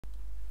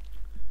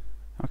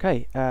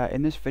Okay,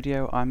 in this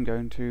video I'm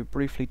going to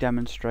briefly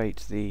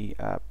demonstrate the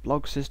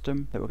blog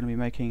system that we're going to be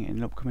making in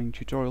an upcoming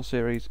tutorial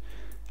series.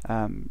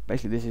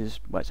 Basically this is,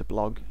 well, it's a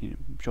blog,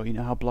 I'm sure you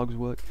know how blogs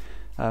work,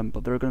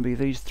 but there are going to be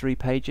these 3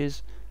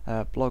 pages,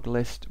 blog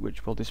list,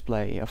 which will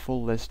display a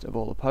full list of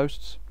all the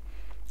posts,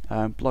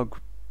 blog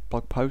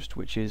post,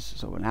 which is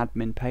sort of an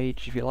admin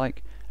page if you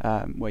like,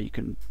 where you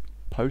can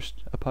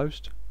post a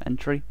post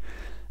entry,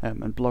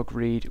 and blog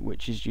read,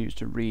 which is used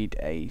to read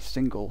a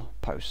single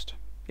post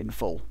in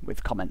full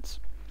with comments.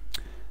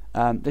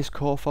 This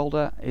core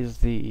folder is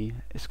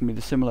it's going to be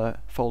the similar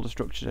folder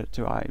structure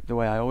to the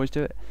way I always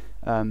do it.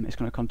 It's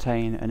going to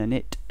contain an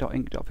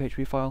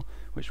init.inc.php file,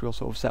 which will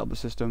sort of set up the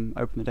system,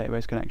 open the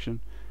database connection,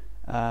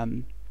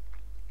 and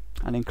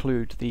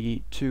include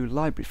the 2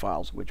 library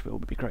files which we'll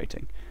be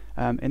creating.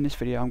 In this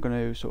video I'm going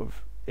to sort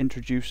of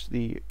introduce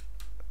the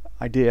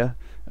idea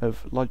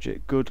of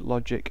good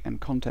logic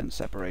and content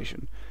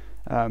separation.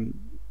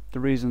 The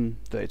reason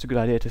that it's a good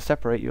idea to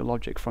separate your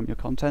logic from your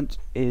content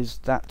is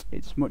that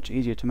it's much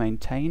easier to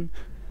maintain.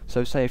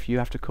 So say if you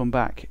have to come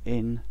back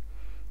in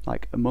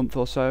like a month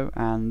or so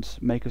and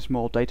make a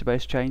small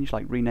database change,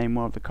 like rename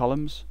one of the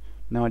columns,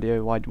 no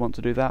idea why you'd want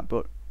to do that,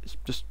 but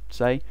just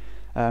say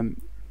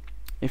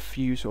if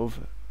you sort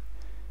of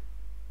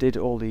did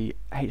all the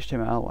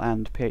HTML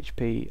and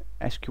PHP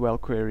SQL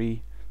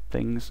query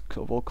things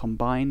sort of all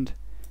combined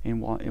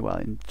in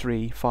in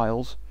 3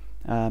 files,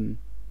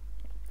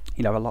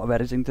 you'd have a lot of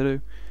editing to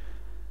do.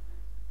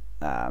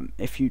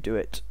 If you do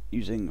it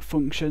using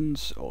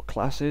functions or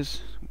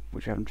classes,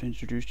 which we haven't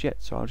introduced yet,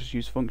 so I'll just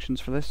use functions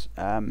for this,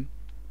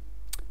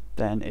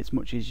 then it's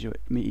much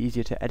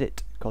easier to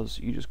edit, because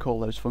you just call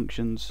those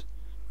functions,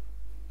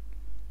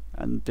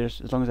 and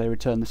as long as they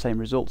return the same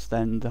results,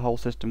 then the whole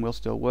system will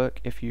still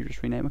work if you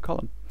just rename a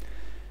column.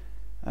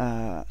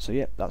 So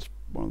yeah, that's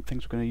one of the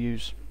things we're going to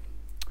use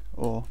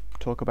or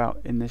talk about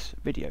in this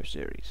video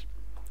series.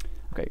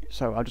 Okay,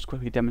 so I'll just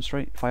quickly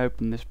demonstrate. If I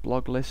open this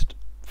blog list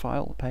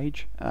file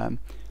page,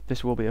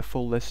 this will be a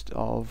full list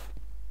of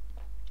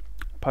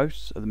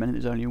posts. At the minute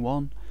there's only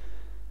 1.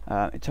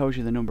 It tells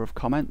you the number of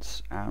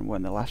comments and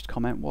when the last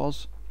comment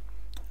was.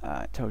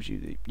 It tells you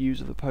the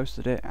user that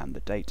posted it and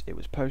the date it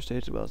was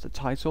posted, as well as the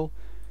title,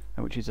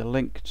 which is a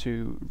link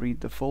to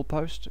read the full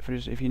post.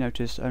 If you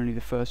notice, only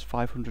the first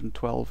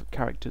 512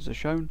 characters are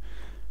shown.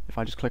 If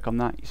I just click on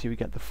that, you see we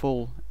get the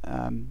full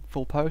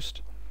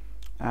post.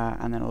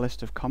 And then a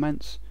list of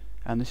comments,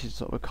 and this is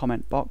sort of a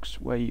comment box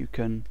where you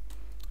can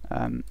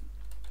I've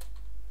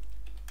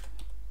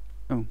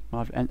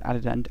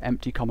added an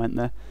empty comment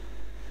there.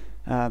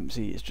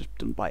 See, it's just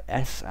done by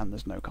S and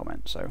there's no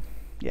comment, so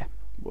yeah,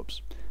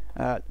 whoops.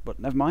 But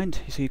never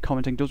mind, you see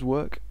commenting does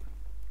work.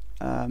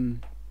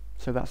 So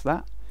that's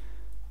that.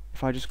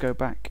 If I just go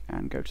back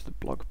and go to the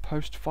blog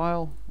post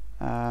file,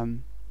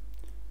 give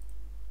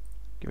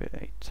it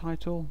a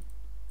title,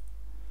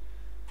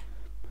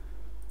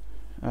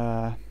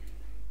 not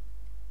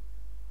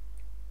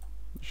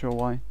sure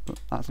why, but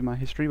that's in my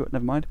history, but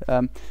never mind.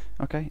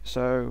 Okay,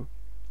 so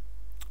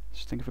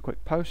just think of a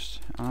quick post.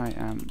 I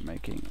am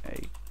making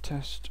a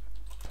test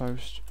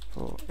post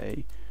for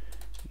a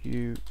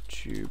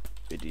YouTube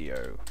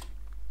video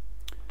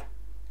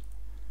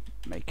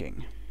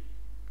making.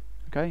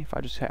 Okay, if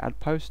I just hit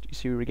add post, you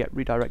see we get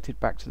redirected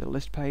back to the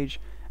list page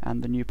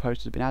and the new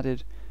post has been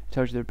added. It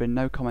tells you there have been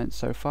no comments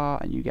so far,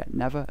 and you get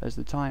never as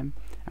the time,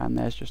 and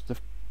there's just the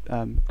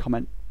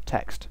comment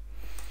text.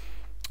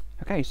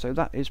 Okay, so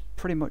that is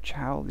pretty much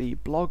how the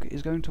blog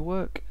is going to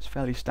work. It's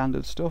fairly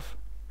standard stuff.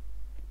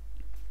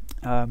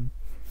 So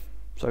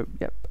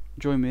yep,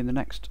 join me in the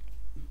next,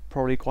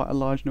 probably quite a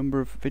large number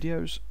of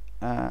videos,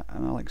 and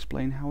I'll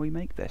explain how we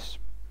make this.